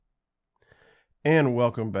And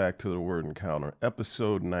welcome back to the Word Encounter,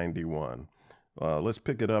 episode 91. Let's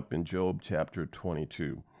pick it up in Job chapter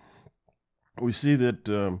 22. We see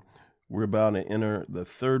that we're about to enter the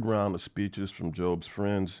third round of speeches from Job's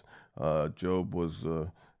friends. Job was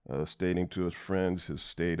stating to his friends his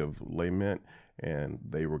state of lament, and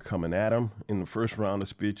they were coming at him in the first round of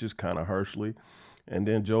speeches kind of harshly. And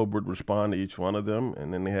then Job would respond to each one of them,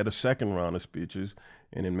 and then they had a second round of speeches,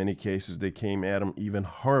 and in many cases they came at him even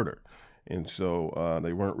harder. And so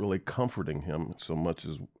they weren't really comforting him so much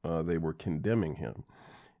as they were condemning him.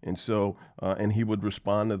 And so, and he would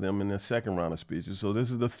respond to them in the second round of speeches. So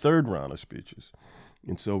this is the third round of speeches.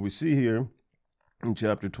 And so we see here in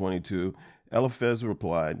chapter 22, Eliphaz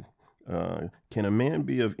replied, can a man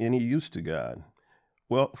be of any use to God?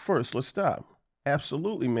 Well, first, let's stop.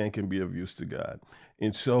 Absolutely, man can be of use to God.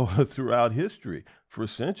 And so throughout history, for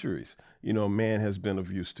centuries, man has been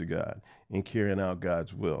of use to God in carrying out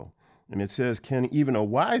God's will. And it says, can even a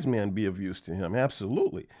wise man be of use to him?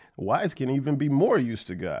 Absolutely. The wise can even be more use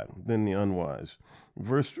to God than the unwise.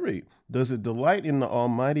 Verse 3, does it delight in the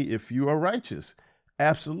Almighty if you are righteous?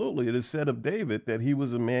 Absolutely. It is said of David that he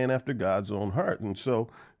was a man after God's own heart. And so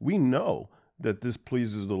we know that this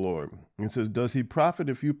pleases the Lord. It says, does he profit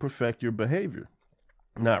if you perfect your behavior?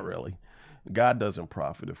 Not really. God doesn't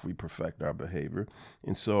profit if we perfect our behavior.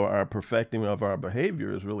 And so our perfecting of our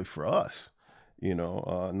behavior is really for us.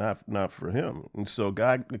 Not for him. And so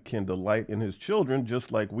God can delight in his children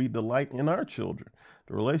just like we delight in our children.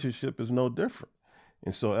 The relationship is no different.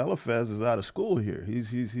 And so Eliphaz is out of school here.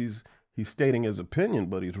 He's stating his opinion,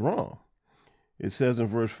 but he's wrong. It says in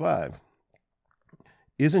verse 5,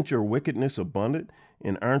 isn't your wickedness abundant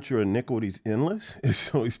and aren't your iniquities endless? And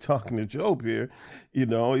so he's talking to Job here. He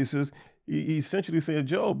says, he essentially said,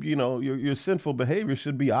 Job, your sinful behavior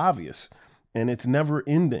should be obvious and it's never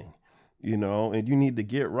ending. And you need to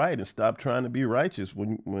get right and stop trying to be righteous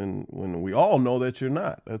when we all know that you're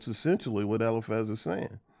not. That's essentially what Eliphaz is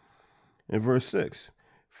saying. In verse 6,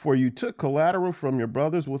 for you took collateral from your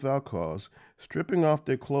brothers without cause, stripping off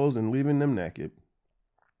their clothes and leaving them naked.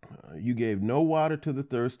 You gave no water to the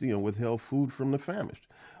thirsty and withheld food from the famished,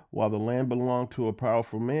 while the land belonged to a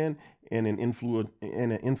powerful man and an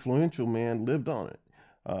influential man lived on it.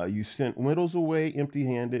 You sent widows away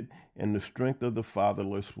empty-handed, and the strength of the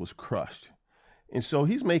fatherless was crushed. And so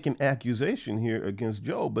he's making accusation here against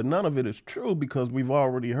Job, but none of it is true because we've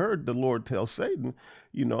already heard the Lord tell Satan,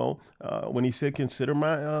 when he said, consider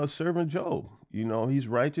my servant Job. He's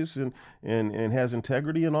righteous and has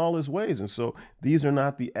integrity in all his ways. And so these are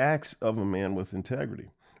not the acts of a man with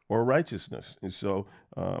integrity or righteousness. And so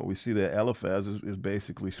we see that Eliphaz is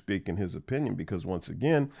basically speaking his opinion because once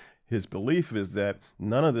again, his belief is that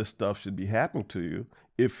none of this stuff should be happening to you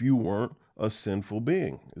if you weren't a sinful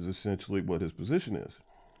being, is essentially what his position is.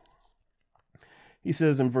 He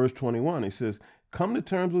says in verse 21, he says, come to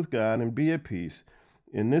terms with God and be at peace.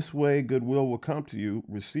 In this way, goodwill will come to you.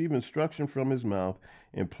 Receive instruction from his mouth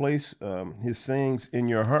and place his sayings in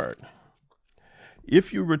your heart.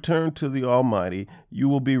 If you return to the Almighty, you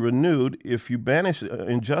will be renewed if you banish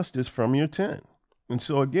injustice from your tent. And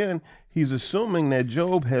so again, he's assuming that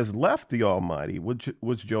Job has left the Almighty,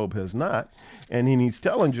 which Job has not. And he's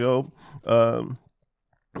telling Job that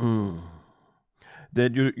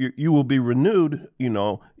you will be renewed,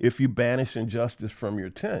 if you banish injustice from your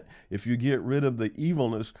tent. If you get rid of the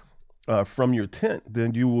evilness from your tent,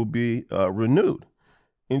 then you will be renewed.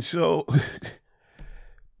 And so,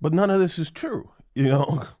 but none of this is true,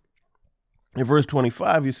 In verse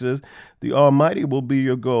 25, he says, the Almighty will be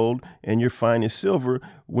your gold and your finest silver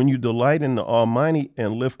when you delight in the Almighty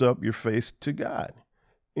and lift up your face to God.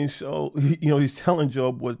 And so, he's telling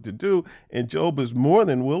Job what to do, and Job is more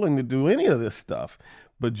than willing to do any of this stuff.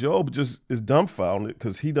 But Job just is dumbfounded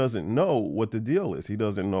because he doesn't know what the deal is. He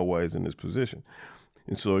doesn't know why he's in this position.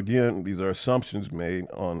 And so, again, these are assumptions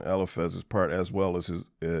made on Eliphaz's part as well as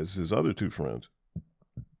his other two friends.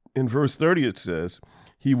 In verse 30, it says,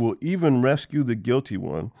 he will even rescue the guilty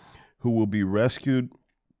one who will be rescued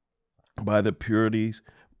by the purity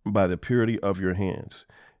of your hands.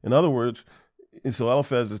 In other words, so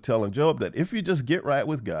Eliphaz is telling Job that if you just get right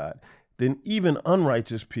with God, then even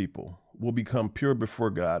unrighteous people will become pure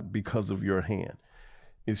before God because of your hand.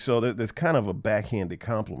 And so that's kind of a backhanded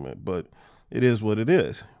compliment, but it is what it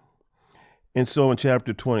is. And so in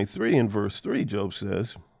chapter 23, in verse 3, Job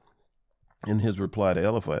says, in his reply to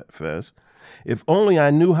Eliphaz, if only I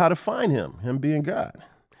knew how to find him being God,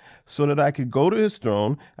 so that I could go to his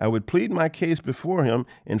throne, I would plead my case before him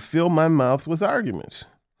and fill my mouth with arguments.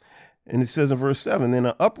 And it says in verse 7, then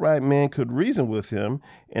an upright man could reason with him,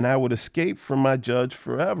 and I would escape from my judge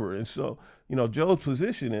forever. And so, Job's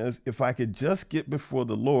position is, if I could just get before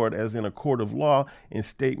the Lord as in a court of law and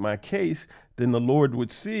state my case, then the Lord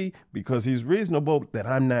would see, because he's reasonable, that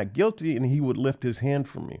I'm not guilty, and he would lift his hand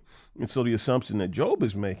from me. And so the assumption that Job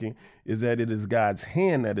is making is that it is God's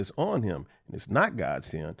hand that is on him. And it's not God's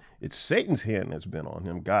hand. It's Satan's hand that's been on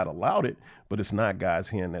him. God allowed it, but it's not God's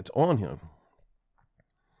hand that's on him.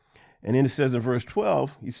 And then it says in verse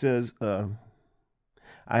 12, he says,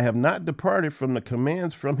 I have not departed from the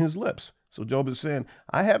commands from his lips. So Job is saying,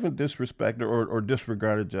 I haven't disrespected or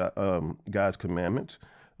disregarded God's commandments.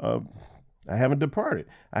 I haven't departed.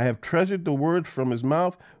 I have treasured the words from his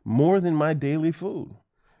mouth more than my daily food.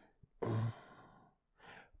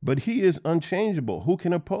 But he is unchangeable. Who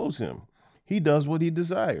can oppose him? He does what he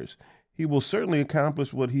desires. He will certainly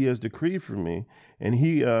accomplish what he has decreed for me, and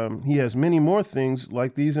he has many more things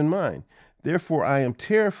like these in mind. Therefore, I am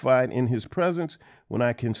terrified in his presence. When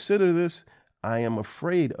I consider this, I am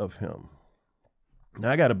afraid of him. Now,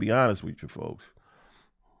 I got to be honest with you, folks.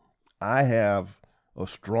 I have a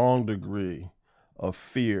strong degree of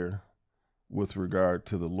fear with regard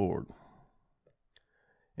to the Lord.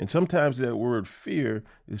 And sometimes that word fear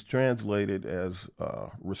is translated as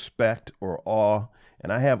respect or awe.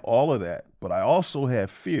 And I have all of that. But I also have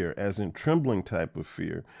fear, as in trembling type of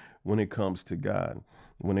fear, when it comes to God,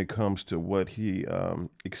 when it comes to what he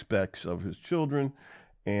expects of his children.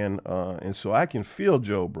 And so I can feel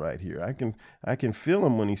Job right here. I can feel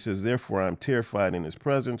him when he says, therefore I'm terrified in his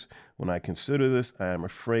presence. When I consider this, I am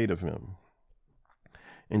afraid of him.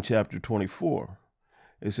 In chapter 24,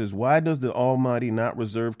 it says, why does the Almighty not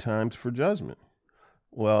reserve times for judgment?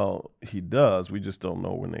 Well, he does. We just don't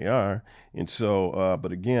know when they are. And so,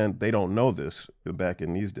 but again, they don't know this back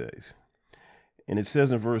in these days. And it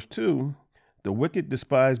says in verse 2, the wicked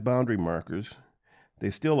despise boundary markers.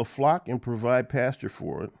 They steal a flock and provide pasture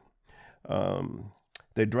for it.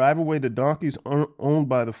 They drive away the donkeys owned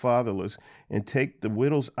by the fatherless and take the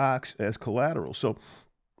widow's ox as collateral. So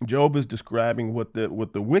Job is describing what the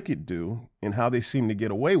wicked do and how they seem to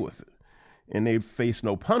get away with it. And they face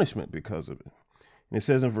no punishment because of it. And it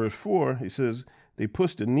says in verse 4, it says, they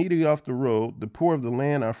push the needy off the road. The poor of the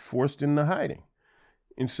land are forced into hiding.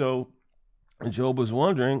 And so Job was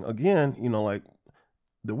wondering, again, like,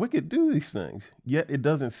 the wicked do these things, yet it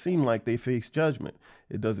doesn't seem like they face judgment.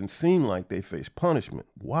 It doesn't seem like they face punishment.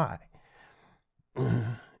 Why?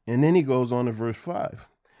 And then he goes on to verse 5,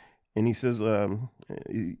 and he says,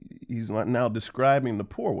 he's now describing the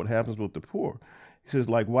poor, what happens with the poor. He says,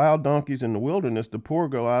 like wild donkeys in the wilderness, the poor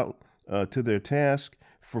go out to their task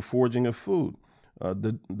for foraging of food.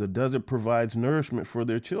 The desert provides nourishment for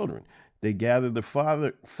their children. They gather the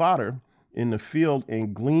fodder in the field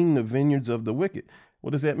and glean the vineyards of the wicked.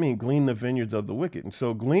 What does that mean? Glean the vineyards of the wicked. And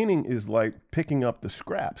so gleaning is like picking up the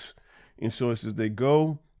scraps. And so it says they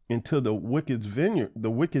go into the wicked's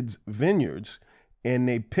vineyards, and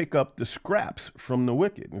they pick up the scraps from the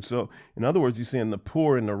wicked. And so, in other words, he's saying the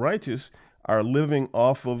poor and the righteous are living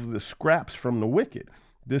off of the scraps from the wicked.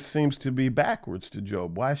 This seems to be backwards to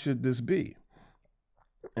Job. Why should this be?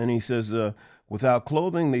 And he says, without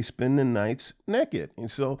clothing, they spend the nights naked. And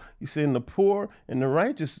so he's saying the poor and the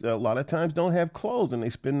righteous a lot of times don't have clothes, and they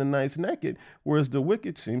spend the nights naked, whereas the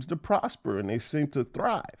wicked seems to prosper and they seem to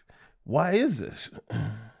thrive. Why is this?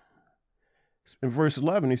 In verse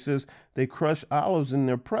 11, he says, they crush olives in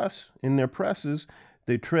their presses.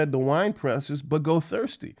 They tread the wine presses, but go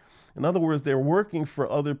thirsty. In other words, they're working for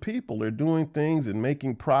other people. They're doing things and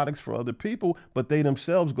making products for other people, but they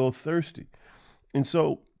themselves go thirsty. And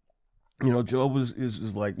so, Job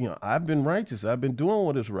is like, I've been righteous. I've been doing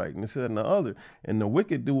what is right. And this and the other. And the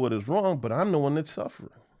wicked do what is wrong, but I'm the one that's suffering.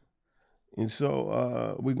 And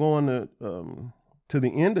so we go on to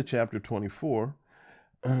the end of chapter 24,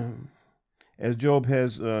 as Job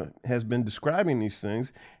has been describing these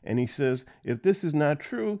things. And he says, if this is not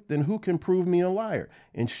true, then who can prove me a liar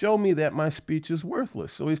and show me that my speech is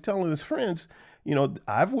worthless? So he's telling his friends,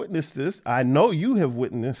 I've witnessed this. I know you have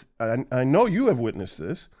witnessed. I know you have witnessed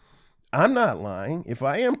this. I'm not lying. If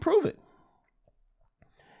I am, prove it.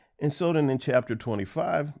 And so then in chapter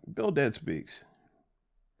 25, Bildad speaks.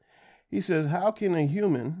 He says, how can a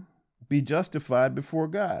human be justified before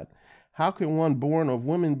God? How can one born of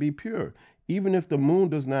woman be pure? Even if the moon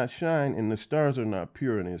does not shine and the stars are not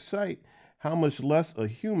pure in his sight, how much less a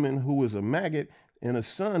human who is a maggot and a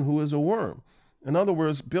son who is a worm? In other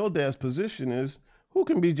words, Bildad's position is, who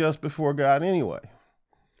can be just before God anyway?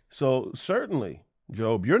 So certainly,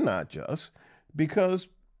 Job, you're not just, because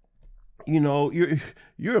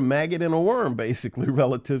you're a maggot and a worm, basically,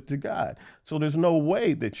 relative to God. So there's no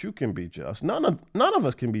way that you can be just. None of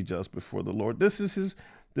us can be just before the Lord. This is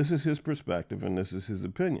his perspective, and this is his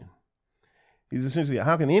opinion. He's essentially,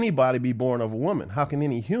 how can anybody be born of a woman? How can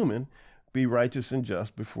any human be righteous and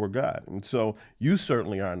just before God? And so you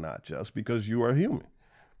certainly are not just because you are human.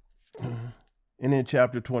 And in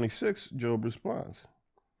chapter 26, Job responds,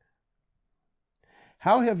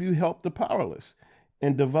 how have you helped the powerless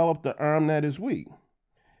and developed the arm that is weak?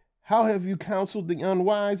 How have you counseled the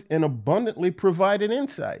unwise and abundantly provided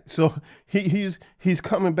insight? So he's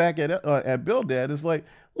coming back at Bildad. It's like,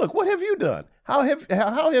 look, what have you done? How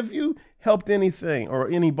have you helped anything or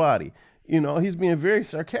anybody? He's being very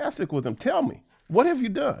sarcastic with him. Tell me, what have you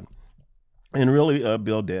done? And really,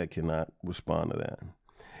 Bildad cannot respond to that.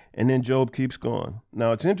 And then Job keeps going.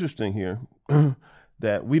 Now, it's interesting here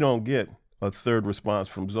that we don't get a third response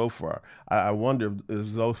from Zophar. I wonder if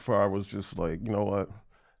Zophar was just like, you know what?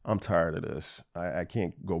 I'm tired of this. I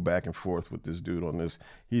can't go back and forth with this dude on this.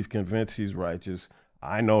 He's convinced he's righteous.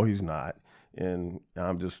 I know he's not. And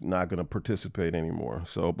I'm just not going to participate anymore.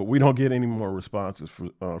 But we don't get any more responses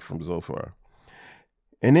from Zophar.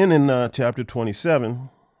 And then in chapter 27,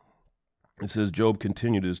 it says, Job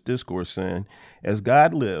continued his discourse saying, as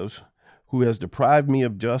God lives, who has deprived me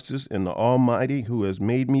of justice, and the Almighty who has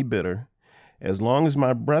made me bitter, as long as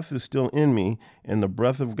my breath is still in me and the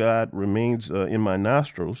breath of God remains in my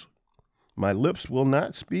nostrils, my lips will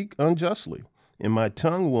not speak unjustly, and my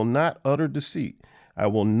tongue will not utter deceit. I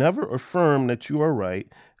will never affirm that you are right.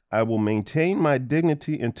 I will maintain my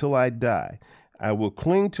dignity until I die. I will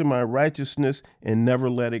cling to my righteousness and never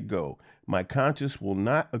let it go. My conscience will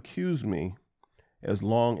not accuse me as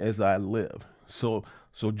long as I live. So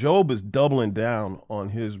Job is doubling down on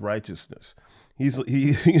his righteousness. He's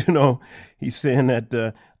saying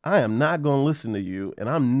that I am not going to listen to you, and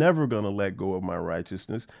I'm never going to let go of my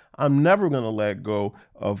righteousness. I'm never going to let go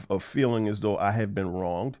of feeling as though I have been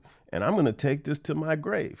wronged, and I'm going to take this to my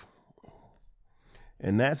grave.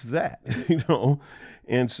 And that's that,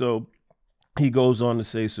 And so he goes on to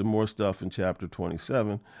say some more stuff in chapter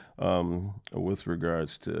 27 with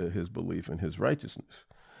regards to his belief in his righteousness.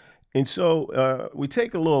 And so we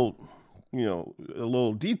take a little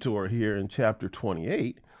detour here in chapter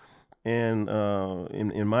 28. And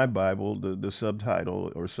in my Bible, the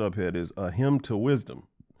subtitle or subhead is A Hymn to Wisdom.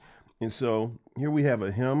 And so here we have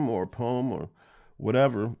a hymn or a poem or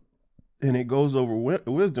whatever, and it goes over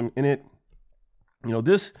wisdom. And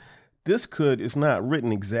it's not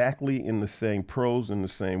written exactly in the same prose in the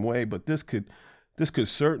same way, but this could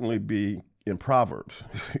certainly be in Proverbs.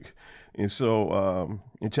 And so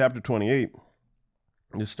in chapter 28,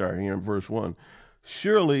 let's start here in verse 1.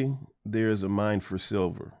 Surely there is a mine for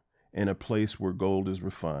silver, and a place where gold is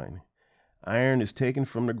refined. Iron is taken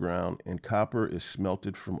from the ground, and copper is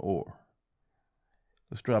smelted from ore.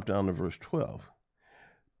 Let's drop down to verse 12.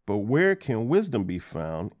 But where can wisdom be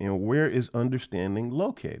found, and where is understanding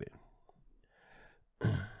located?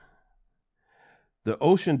 The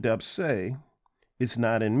ocean depths say, it's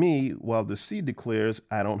not in me, while the sea declares,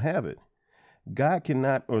 I don't have it. Gold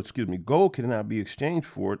cannot be exchanged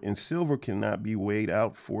for it, and silver cannot be weighed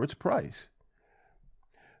out for its price.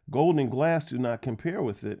 Gold and glass do not compare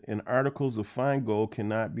with it, and articles of fine gold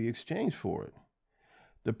cannot be exchanged for it.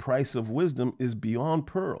 The price of wisdom is beyond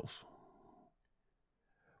pearls.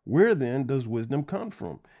 Where then does wisdom come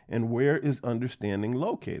from, and where is understanding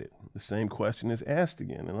located? The same question is asked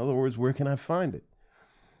again. In other words, where can I find it?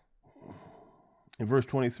 In verse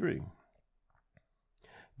 23,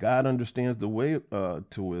 God understands the way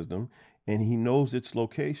to wisdom, and he knows its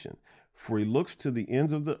location. For he looks to the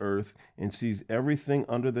ends of the earth and sees everything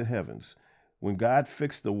under the heavens. When God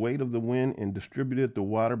fixed the weight of the wind and distributed the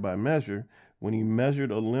water by measure, when he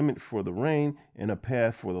measured a limit for the rain and a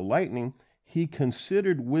path for the lightning, he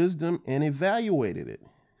considered wisdom and evaluated it.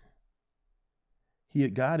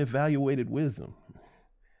 God evaluated wisdom.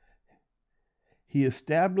 He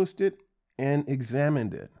established it and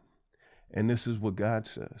examined it. And this is what God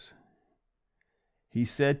says. He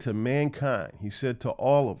said to mankind, he said to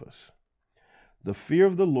all of us, the fear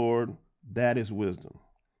of the Lord, that is wisdom.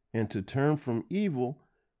 And to turn from evil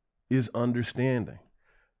is understanding.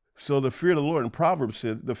 So the fear of the Lord, in Proverbs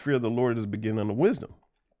said, the fear of the Lord is the beginning of wisdom.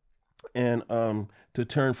 And to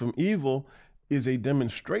turn from evil is a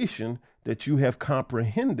demonstration that you have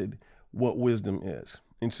comprehended what wisdom is.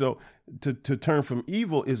 And so to turn from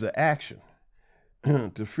evil is an action.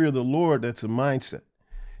 To fear the Lord, that's a mindset.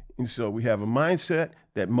 And so we have a mindset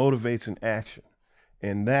that motivates an action.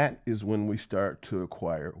 And that is when we start to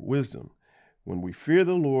acquire wisdom. When we fear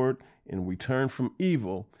the Lord and we turn from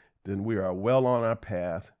evil, then we are well on our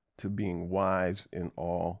path to being wise in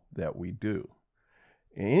all that we do.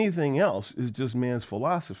 And anything else is just man's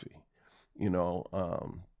philosophy.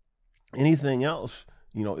 Anything else,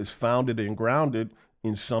 is founded and grounded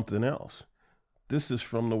in something else. This is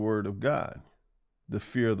from the word of God. The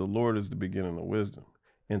fear of the Lord is the beginning of wisdom,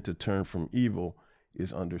 and to turn from evil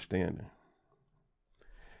is understanding.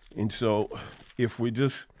 And so if we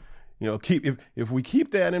just, if we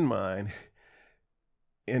keep that in mind,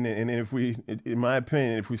 and if we, in my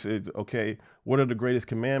opinion, if we say, okay, what are the greatest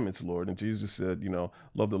commandments, Lord? And Jesus said,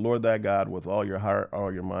 love the Lord thy God with all your heart,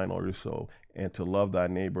 all your mind, all your soul, and to love thy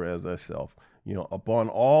neighbor as thyself. Upon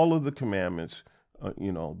all of the commandments,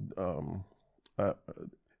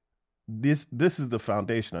 this is the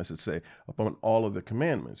foundation, I should say, upon all of the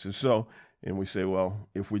commandments. And we say, well,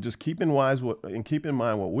 if we just keep in mind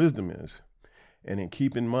what wisdom is, and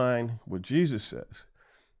keep in mind what Jesus says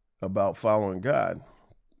about following God,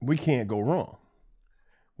 we can't go wrong.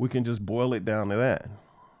 We can just boil it down to that.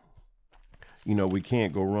 We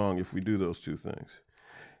can't go wrong if we do those two things.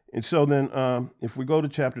 And so then if we go to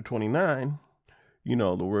chapter 29,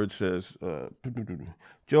 the word says,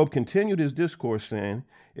 Job continued his discourse saying,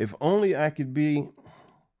 if only I could be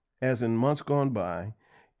as in months gone by,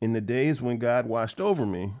 in the days when God watched over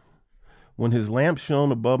me, when his lamp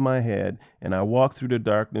shone above my head and I walked through the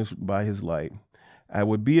darkness by his light, I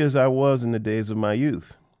would be as I was in the days of my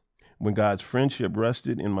youth, when God's friendship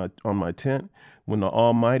rested on my tent, when the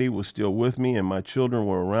Almighty was still with me and my children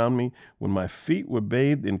were around me, when my feet were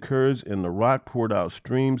bathed in curds and the rock poured out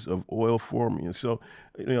streams of oil for me. And so,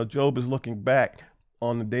 Job is looking back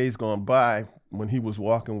on the days gone by when he was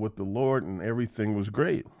walking with the Lord and everything was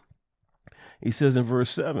great. He says in verse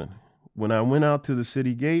 7, when I went out to the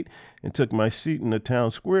city gate and took my seat in the town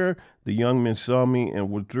square, the young men saw me and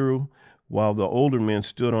withdrew, while the older men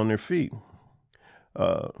stood on their feet.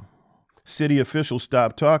 City officials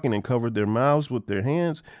stopped talking and covered their mouths with their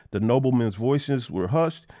hands. The noblemen's voices were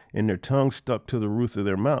hushed, and their tongues stuck to the roof of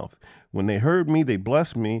their mouth. When they heard me, they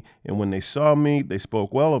blessed me, and when they saw me, they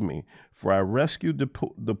spoke well of me. For I rescued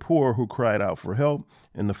the poor who cried out for help,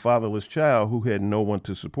 and the fatherless child who had no one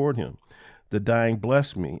to support him. The dying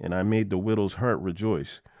blessed me, and I made the widow's heart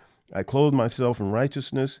rejoice. I clothed myself in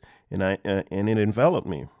righteousness, and it enveloped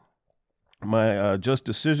me. My just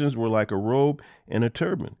decisions were like a robe and a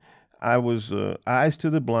turban. I was eyes to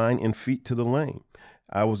the blind and feet to the lame.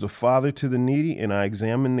 I was a father to the needy, and I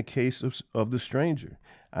examined the case of the stranger.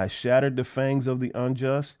 I shattered the fangs of the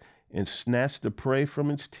unjust and snatched the prey from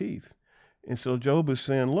its teeth. And so Job is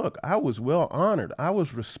saying, look, I was well honored. I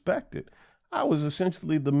was respected. I was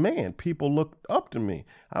essentially the man. People looked up to me.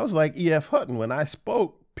 I was like E.F. Hutton. When I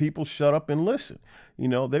spoke, people shut up and listened.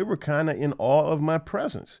 They were kind of in awe of my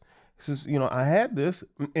presence. He says, I had this,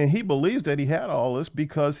 and he believes that he had all this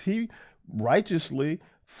because he righteously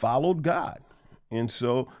followed God. And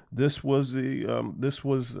so this was his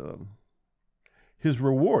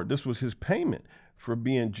reward. This was his payment for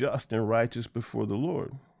being just and righteous before the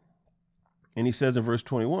Lord. And he says in verse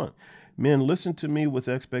 21, men listened to me with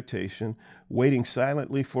expectation, waiting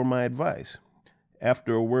silently for my advice.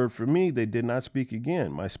 After a word from me, they did not speak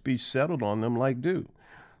again. My speech settled on them like dew.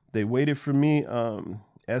 They waited for me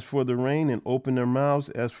as for the rain, and opened their mouths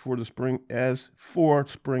as for spring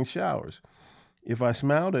showers. If I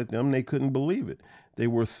smiled at them, they couldn't believe it. They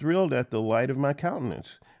were thrilled at the light of my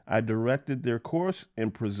countenance. I directed their course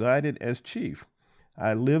and presided as chief.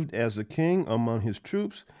 I lived as a king among his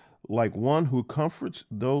troops, like one who comforts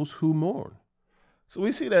those who mourn. So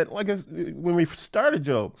we see that, when we started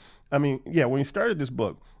Job, when he started this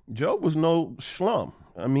book, Job was no schlum.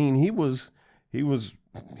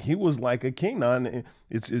 He was like a king. Now,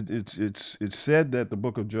 it's said that the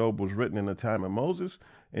book of Job was written in the time of Moses,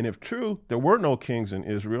 and if true, there were no kings in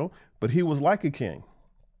Israel, but he was like a king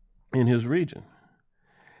in his region.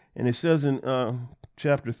 And it says in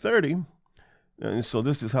chapter 30, and so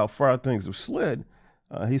this is how far things have slid.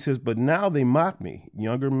 He says, but now they mock me,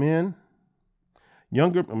 men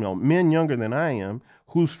younger than I am,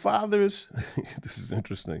 whose fathers, this is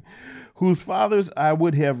interesting, whose fathers I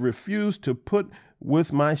would have refused to put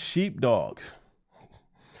with my sheepdogs.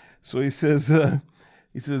 So he says,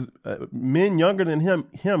 men younger than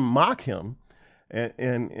him mock him,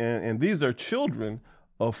 and these are children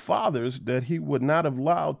of fathers that he would not have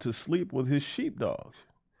allowed to sleep with his sheepdogs,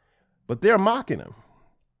 but they're mocking him.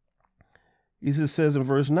 He says in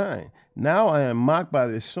verse 9, now I am mocked by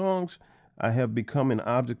their songs. I have become an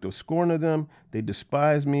object of scorn to them. They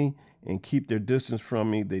despise me and keep their distance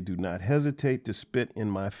from me. They do not hesitate to spit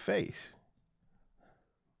in my face.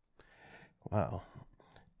 Wow.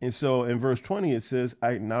 And so in verse 20, it says,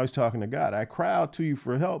 now he's talking to God. I cry out to you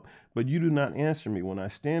for help, but you do not answer me. When I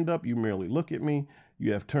stand up, you merely look at me.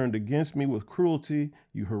 You have turned against me with cruelty.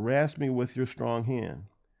 You harass me with your strong hand.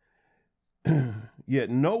 Yet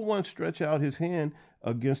no one stretch out his hand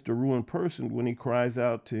against a ruined person when he cries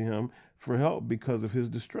out to him for help because of his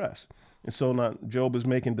distress. And so now Job is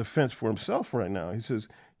making defense for himself right now. He says,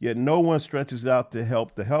 yet no one stretches out to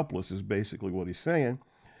help the helpless, is basically what he's saying.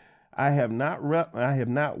 I have not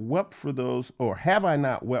wept for those, or have I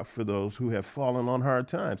not wept for those who have fallen on hard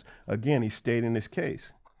times? Again, he's stating his case.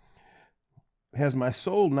 Has my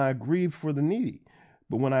soul not grieved for the needy?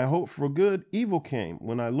 But when I hoped for good, evil came.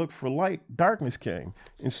 When I looked for light, darkness came.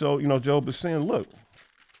 And so, Job is saying, look,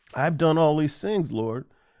 I've done all these things, Lord,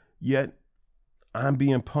 yet I'm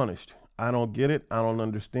being punished. I don't get it. I don't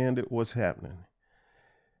understand it. What's happening?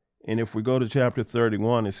 And if we go to chapter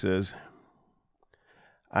 31, it says,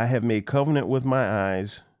 I have made covenant with my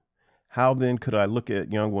eyes. How then could I look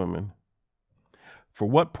at young women? For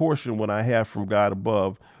what portion would I have from God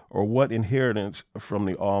above, or what inheritance from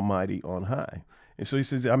the Almighty on high? And so he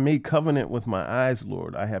says, I made covenant with my eyes,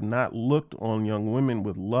 Lord. I have not looked on young women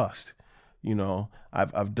with lust.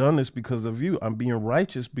 I've done this because of you. I'm being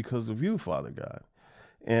righteous because of you, Father God.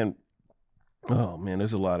 And, oh man,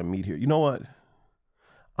 there's a lot of meat here. You know what?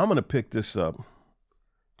 I'm going to pick this up,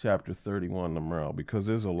 chapter 31 tomorrow, because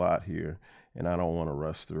there's a lot here and I don't want to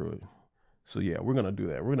rush through it. So yeah, we're going to do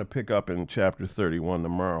that. We're going to pick up in chapter 31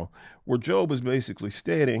 tomorrow, where Job is basically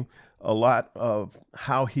stating a lot of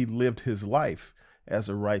how he lived his life as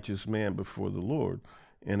a righteous man before the Lord.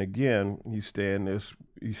 And again, he's stating this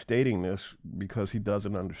because he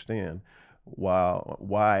doesn't understand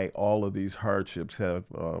why all of these hardships have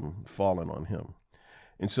fallen on him.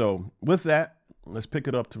 And so with that, let's pick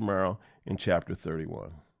it up tomorrow in chapter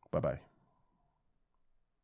 31. Bye-bye.